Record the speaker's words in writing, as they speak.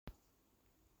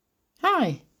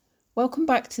Hi, welcome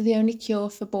back to the Only Cure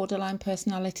for Borderline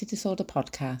Personality Disorder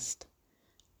podcast.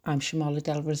 I'm Shamola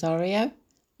Del Rosario.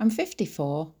 I'm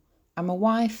 54. I'm a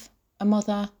wife, a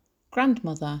mother,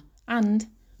 grandmother, and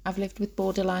I've lived with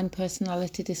borderline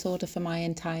personality disorder for my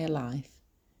entire life.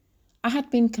 I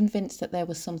had been convinced that there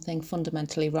was something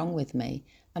fundamentally wrong with me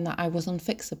and that I was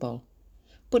unfixable.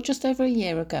 But just over a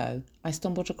year ago, I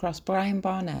stumbled across Brian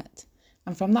Barnett,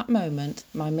 and from that moment,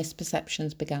 my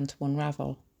misperceptions began to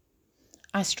unravel.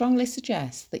 I strongly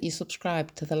suggest that you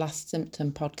subscribe to the Last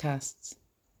Symptom podcasts.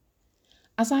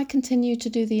 As I continue to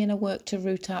do the inner work to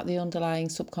root out the underlying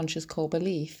subconscious core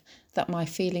belief that my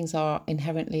feelings are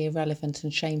inherently irrelevant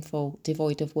and shameful,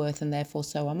 devoid of worth, and therefore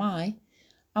so am I,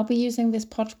 I'll be using this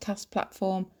podcast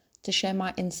platform to share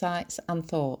my insights and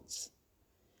thoughts.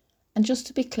 And just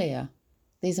to be clear,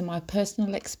 these are my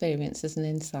personal experiences and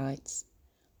insights.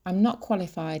 I'm not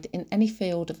qualified in any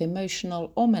field of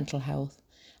emotional or mental health,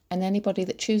 and anybody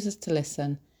that chooses to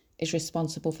listen is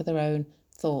responsible for their own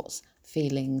thoughts,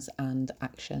 feelings and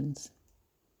actions.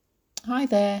 Hi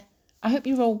there, I hope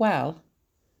you're all well.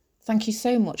 Thank you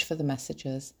so much for the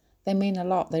messages. They mean a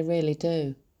lot, they really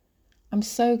do. I'm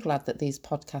so glad that these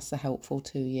podcasts are helpful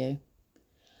to you.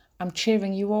 I'm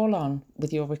cheering you all on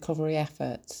with your recovery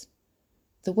efforts.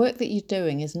 The work that you're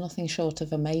doing is nothing short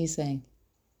of amazing.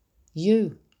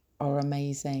 You are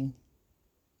amazing.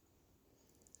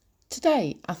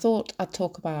 Today, I thought I'd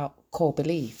talk about core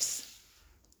beliefs.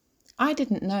 I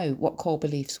didn't know what core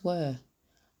beliefs were,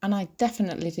 and I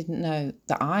definitely didn't know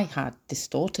that I had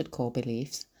distorted core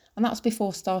beliefs, and that's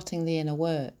before starting the inner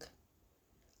work.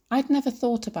 I'd never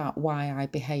thought about why I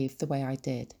behaved the way I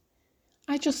did.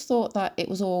 I just thought that it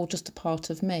was all just a part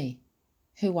of me,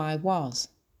 who I was.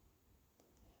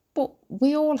 But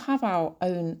we all have our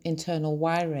own internal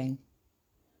wiring.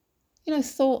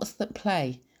 Thoughts that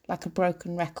play like a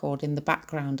broken record in the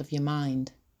background of your mind.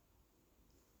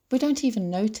 We don't even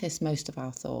notice most of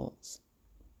our thoughts.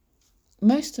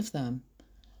 Most of them,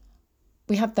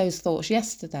 we had those thoughts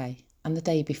yesterday and the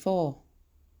day before,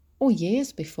 or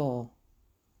years before.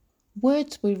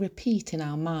 Words we repeat in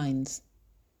our minds,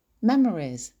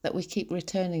 memories that we keep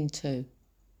returning to,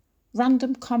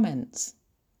 random comments,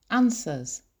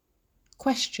 answers,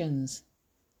 questions,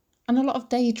 and a lot of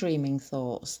daydreaming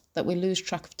thoughts that we lose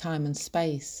track of time and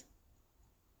space.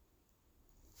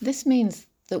 This means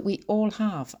that we all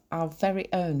have our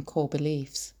very own core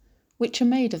beliefs, which are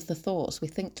made of the thoughts we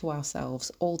think to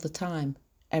ourselves all the time,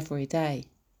 every day.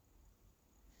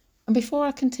 And before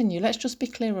I continue, let's just be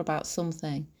clear about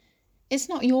something. It's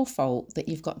not your fault that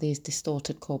you've got these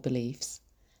distorted core beliefs.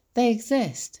 They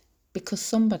exist because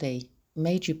somebody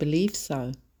made you believe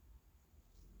so.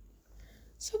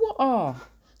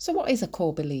 So what is a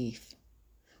core belief?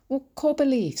 Well, core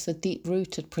beliefs are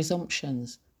deep-rooted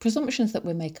presumptions that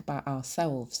we make about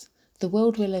ourselves, the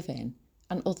world we live in,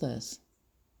 and others.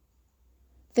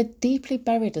 They're deeply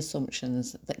buried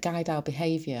assumptions that guide our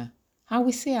behaviour, how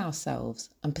we see ourselves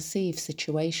and perceive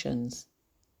situations.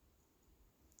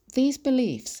 These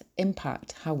beliefs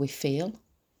impact how we feel,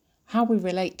 how we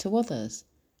relate to others,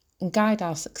 and guide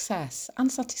our success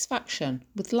and satisfaction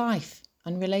with life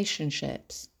and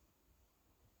relationships.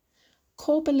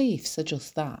 Core beliefs are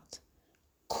just that,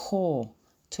 core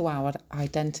to our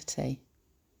identity.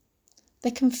 They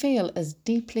can feel as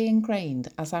deeply ingrained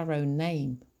as our own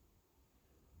name.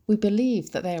 We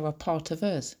believe that they are a part of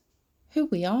us, who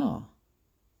we are.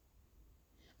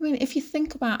 If you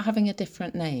think about having a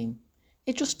different name,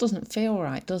 it just doesn't feel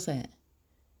right, does it?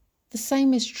 The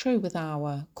same is true with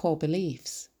our core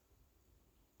beliefs.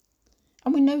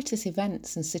 And we notice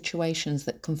events and situations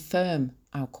that confirm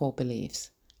our core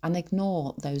beliefs and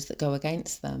ignore those that go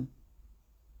against them.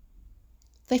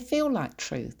 They feel like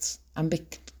truths and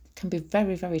can be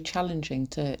very, very challenging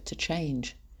to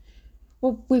change.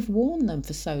 Well, we've worn them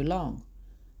for so long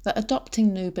that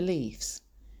adopting new beliefs,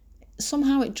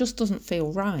 somehow it just doesn't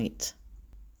feel right.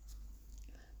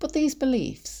 But these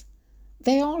beliefs,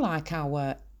 they are like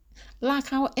our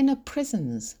inner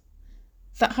prisons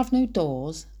that have no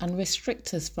doors and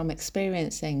restrict us from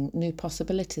experiencing new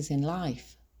possibilities in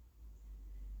life.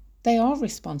 They are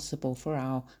responsible for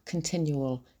our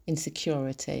continual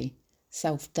insecurity,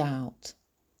 self-doubt,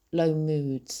 low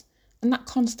moods, and that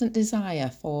constant desire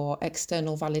for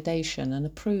external validation and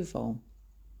approval.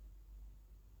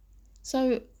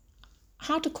 So,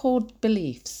 how do core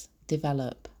beliefs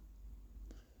develop?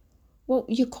 Well,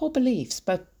 your core beliefs,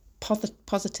 both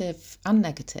positive and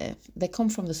negative, they come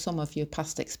from the sum of your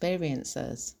past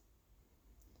experiences.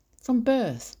 From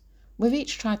birth, we've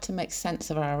each tried to make sense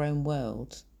of our own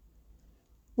world.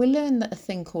 We learn that a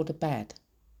thing called a bed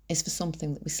is for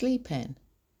something that we sleep in.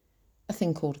 a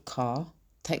thing called a car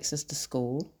takes us to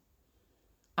school.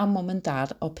 Our mum and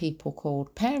dad are people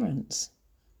called parents,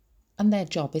 and their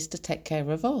job is to take care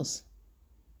of us.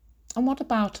 And what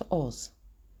about us?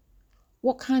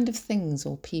 What kind of things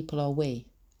or people are we?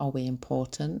 Are we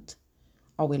important?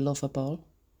 Are we lovable?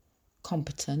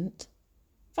 Competent?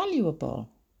 Valuable?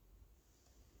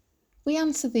 We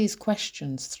answer these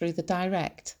questions through the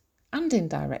direct and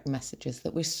indirect messages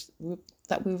that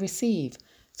we receive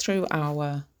through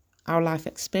our life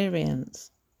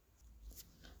experience.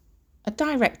 A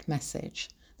direct message,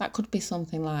 that could be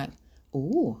something like,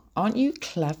 "Ooh, aren't you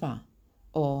clever?"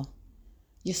 Or,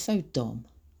 "You're so dumb."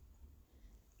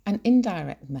 An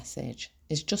indirect message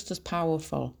is just as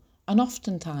powerful, and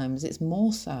oftentimes it's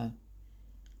more so.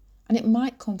 And it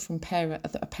might come from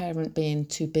a parent being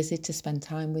too busy to spend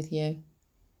time with you.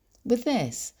 With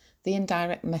this, the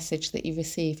indirect message that you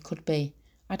receive could be,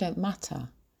 "I don't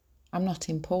matter. I'm not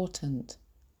important.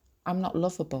 I'm not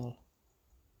lovable."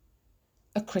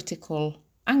 A critical,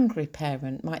 angry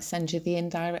parent might send you the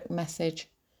indirect message,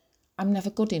 "I'm never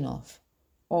good enough,"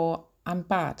 or "I'm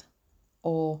bad,"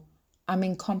 or "I'm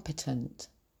incompetent."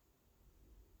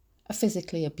 A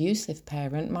physically abusive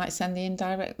parent might send the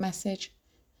indirect message,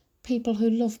 "People who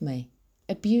love me,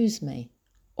 abuse me,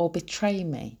 or betray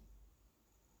me."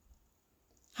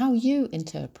 How you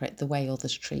interpret the way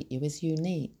others treat you is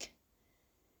unique.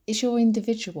 It's your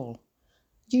individual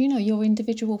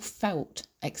felt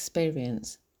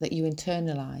experience that you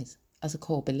internalise as a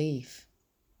core belief.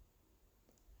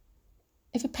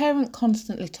 If a parent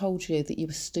constantly told you that you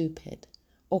were stupid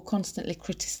or constantly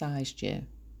criticised you,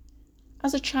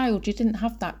 as a child you didn't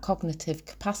have that cognitive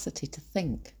capacity to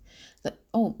think that,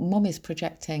 "Oh, mum is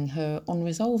projecting her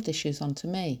unresolved issues onto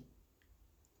me."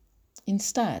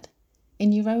 Instead,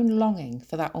 in your own longing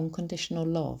for that unconditional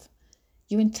love,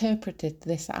 you interpreted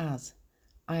this as,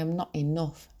 "I am not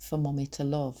enough for mummy to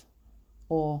love,"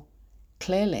 or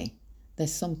 "Clearly,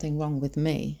 there's something wrong with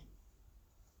me."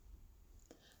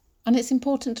 And it's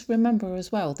important to remember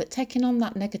as well that taking on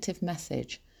that negative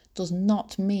message does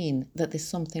not mean that there's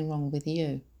something wrong with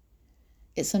you.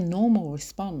 It's a normal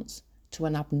response to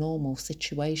an abnormal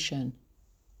situation.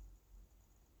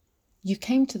 You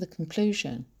came to the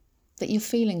conclusion that your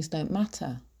feelings don't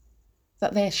matter,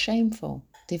 that they are shameful,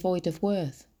 devoid of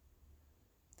worth.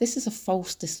 This is a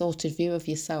false, distorted view of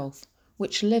yourself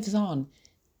which lives on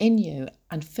in you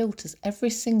and filters every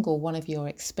single one of your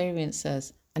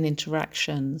experiences and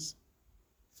interactions.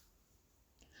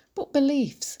 But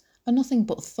beliefs are nothing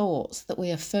but thoughts that we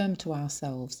affirm to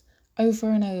ourselves over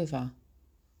and over,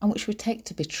 and which we take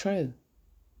to be true.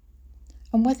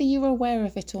 And whether you're aware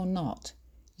of it or not,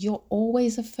 you're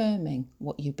always affirming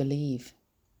what you believe.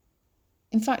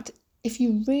 In fact, if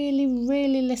you really,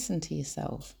 really listen to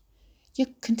yourself, you're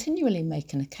continually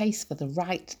making a case for the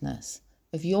rightness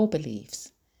of your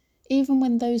beliefs, even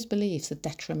when those beliefs are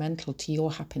detrimental to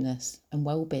your happiness and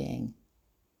well-being.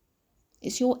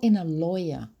 It's your inner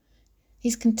lawyer.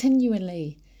 He's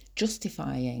continually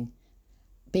justifying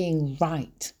being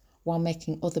right while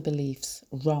making other beliefs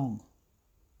wrong.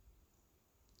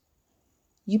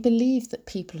 You believe that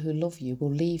people who love you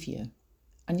will leave you,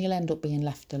 and you'll end up being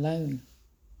left alone.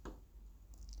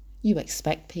 You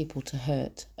expect people to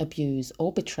hurt, abuse,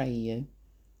 or betray you.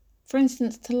 For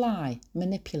instance, to lie,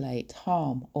 manipulate,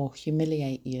 harm, or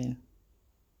humiliate you.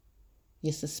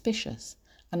 You're suspicious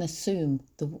and assume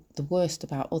the worst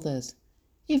about others,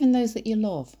 even those that you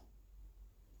love.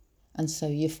 And so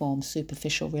you form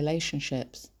superficial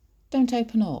relationships. Don't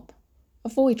open up.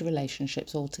 Avoid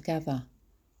relationships altogether.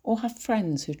 Or have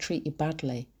friends who treat you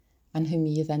badly and whom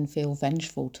you then feel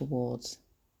vengeful towards.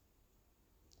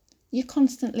 You're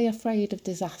constantly afraid of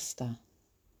disaster,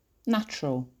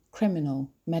 natural,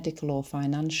 criminal, medical, or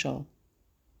financial.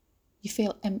 You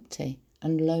feel empty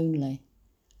and lonely,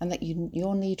 and that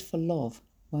your need for love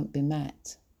won't be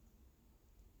met.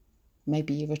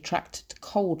 Maybe you're attracted to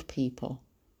cold people,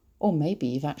 or maybe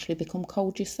you've actually become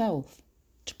cold yourself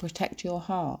to protect your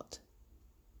heart.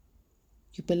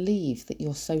 You believe that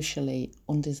you're socially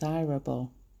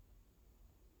undesirable.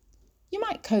 You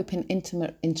might cope in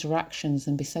intimate interactions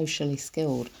and be socially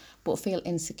skilled, but feel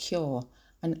insecure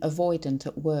and avoidant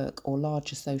at work or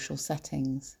larger social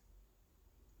settings.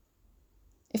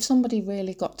 If somebody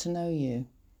really got to know you,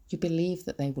 you believe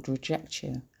that they would reject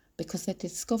you because they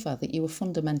discover that you were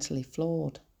fundamentally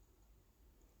flawed.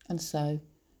 And so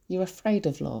you're afraid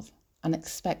of love and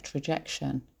expect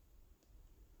rejection.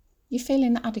 You feel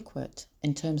inadequate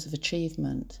in terms of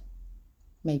achievement.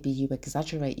 Maybe you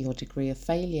exaggerate your degree of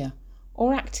failure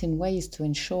or act in ways to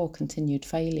ensure continued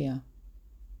failure.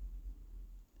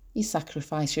 You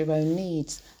sacrifice your own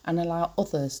needs and allow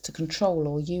others to control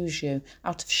or use you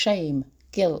out of shame,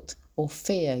 guilt, or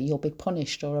fear you'll be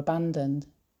punished or abandoned.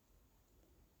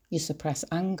 You suppress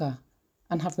anger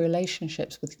and have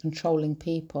relationships with controlling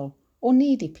people or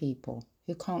needy people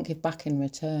who can't give back in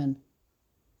return.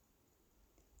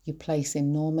 You place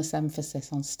enormous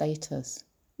emphasis on status,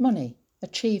 money,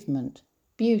 achievement,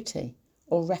 beauty,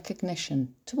 or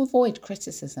recognition to avoid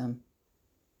criticism.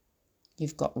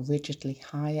 You've got rigidly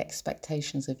high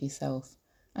expectations of yourself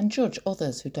and judge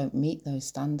others who don't meet those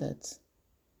standards.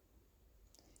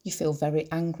 You feel very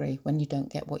angry when you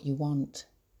don't get what you want.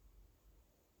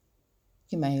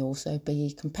 You may also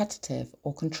be competitive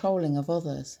or controlling of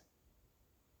others.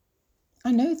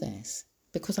 I know this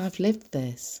because I've lived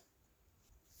this.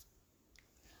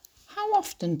 How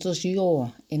often does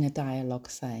your inner dialogue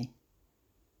say,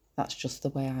 "That's just the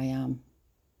way I am.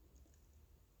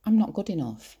 I'm not good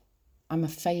enough. I'm a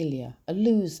failure, a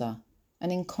loser,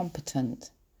 an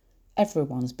incompetent.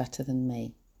 Everyone's better than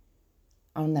me.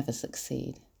 I'll never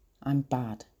succeed. I'm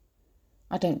bad.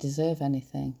 I don't deserve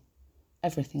anything.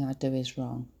 Everything I do is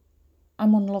wrong.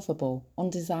 I'm unlovable,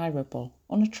 undesirable,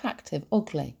 unattractive,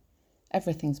 ugly.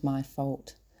 Everything's my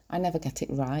fault. I never get it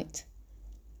right.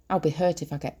 I'll be hurt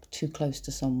if I get too close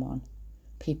to someone.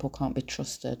 People can't be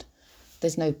trusted.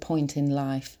 There's no point in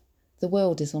life. The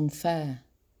world is unfair."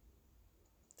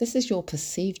 This is your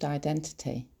perceived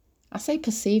identity. I say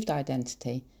perceived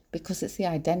identity because it's the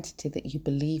identity that you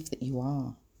believe that you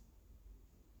are.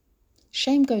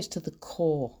 Shame goes to the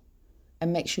core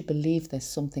and makes you believe there's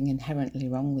something inherently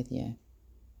wrong with you.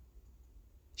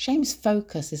 Shame's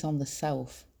focus is on the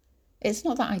self. It's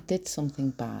not that I did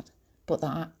something bad, but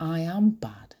that I am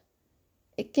bad.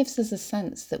 It gives us a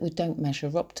sense that we don't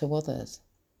measure up to others.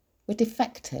 We're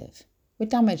defective. We're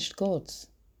damaged goods.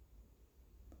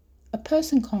 A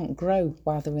person can't grow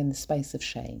while they're in the space of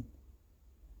shame.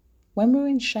 When we're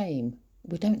in shame,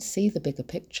 we don't see the bigger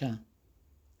picture.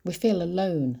 We feel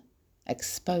alone,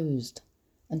 exposed,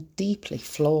 and deeply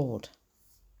flawed.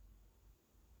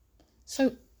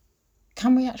 So,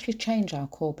 can we actually change our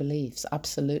core beliefs?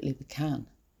 Absolutely we can,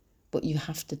 but you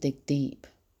have to dig deep.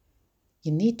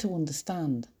 You need to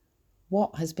understand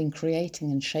what has been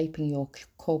creating and shaping your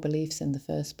core beliefs in the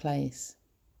first place.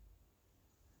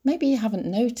 Maybe you haven't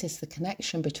noticed the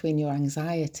connection between your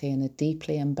anxiety and a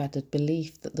deeply embedded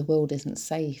belief that the world isn't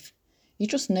safe. You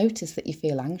just notice that you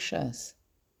feel anxious.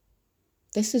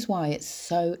 This is why it's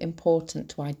so important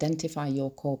to identify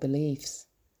your core beliefs.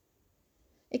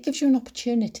 It gives you an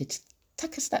opportunity to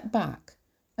take a step back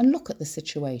and look at the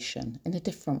situation in a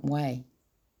different way.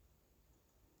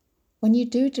 When you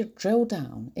do drill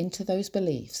down into those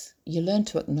beliefs, you learn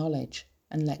to acknowledge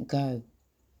and let go.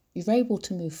 You're able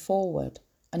to move forward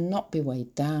and not be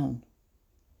weighed down.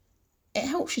 It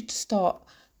helps you to start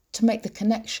to make the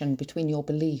connection between your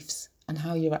beliefs and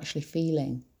how you're actually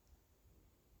feeling.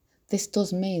 This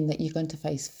does mean that you're going to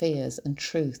face fears and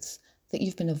truths that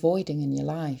you've been avoiding in your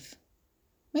life.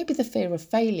 Maybe the fear of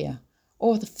failure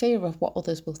or the fear of what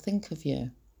others will think of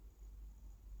you.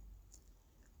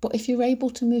 But if you're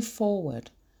able to move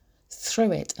forward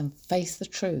through it and face the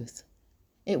truth,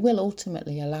 it will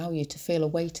ultimately allow you to feel a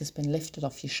weight has been lifted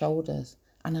off your shoulders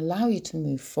and allow you to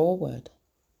move forward.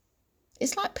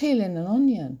 It's like peeling an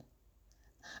onion.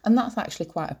 And that's actually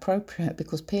quite appropriate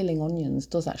because peeling onions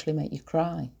does actually make you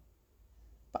cry.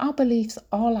 But our beliefs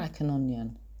are like an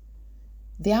onion.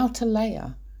 The outer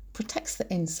layer protects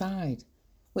the inside,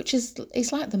 which is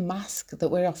it's like the mask that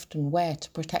we often wear to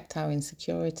protect our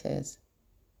insecurities.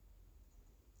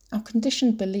 Our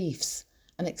conditioned beliefs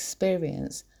and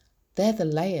experience, they're the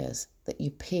layers that you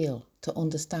peel to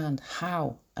understand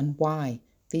how and why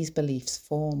these beliefs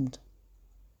formed.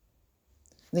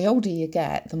 The older you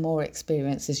get, the more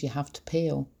experiences you have to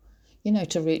peel,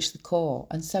 to reach the core,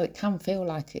 and so it can feel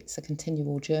like it's a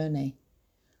continual journey,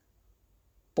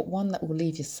 but one that will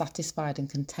leave you satisfied and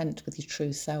content with your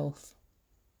true self.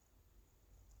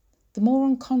 The more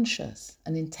unconscious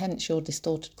and intense your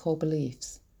distorted core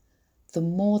beliefs, the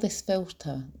more this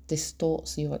filter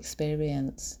distorts your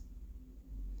experience.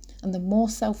 And the more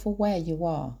self-aware you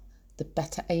are, the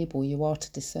better able you are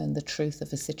to discern the truth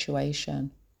of a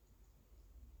situation.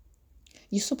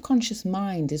 Your subconscious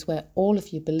mind is where all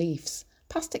of your beliefs,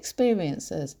 past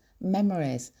experiences,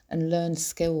 memories, and learned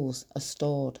skills are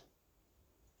stored.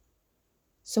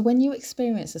 So when you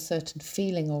experience a certain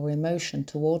feeling or emotion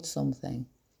towards something,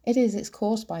 it's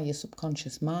caused by your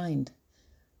subconscious mind.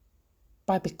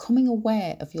 By becoming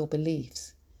aware of your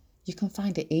beliefs, you can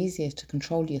find it easier to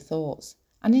control your thoughts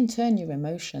and in turn your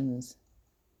emotions.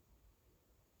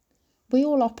 We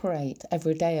all operate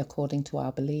every day according to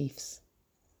our beliefs.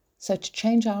 So to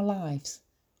change our lives,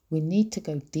 we need to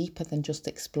go deeper than just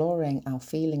exploring our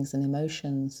feelings and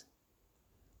emotions.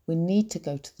 We need to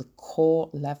go to the core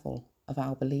level of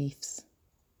our beliefs.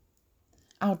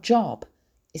 Our job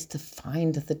is to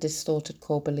find the distorted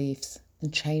core beliefs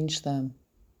and change them.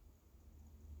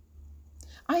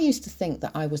 I used to think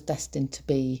that I was destined to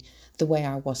be the way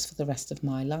I was for the rest of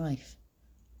my life.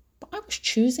 But I was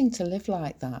choosing to live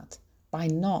like that by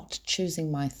not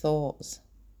choosing my thoughts.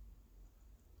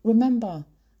 Remember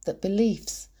that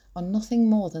beliefs are nothing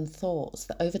more than thoughts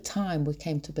that over time we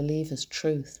came to believe as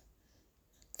truth.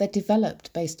 They're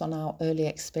developed based on our early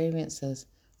experiences,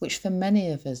 which for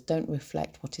many of us don't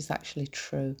reflect what is actually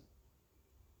true.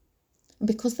 And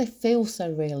because they feel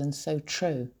so real and so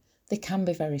true, they can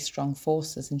be very strong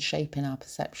forces in shaping our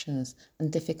perceptions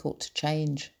and difficult to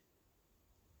change.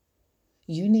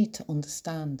 You need to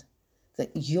understand that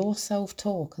your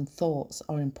self-talk and thoughts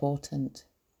are important.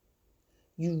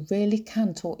 You really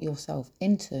can talk yourself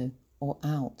into or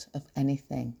out of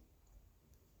anything.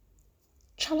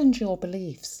 Challenge your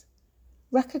beliefs.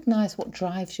 Recognise what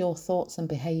drives your thoughts and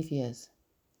behaviours.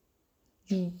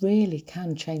 You really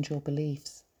can change your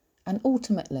beliefs and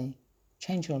ultimately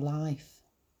change your life.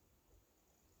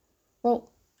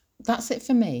 Well, that's it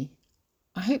for me.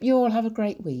 I hope you all have a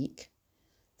great week.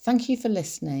 Thank you for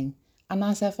listening, and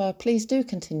as ever, please do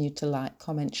continue to like,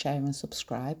 comment, share and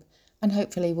subscribe, and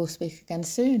hopefully we'll speak again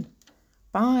soon.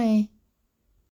 Bye.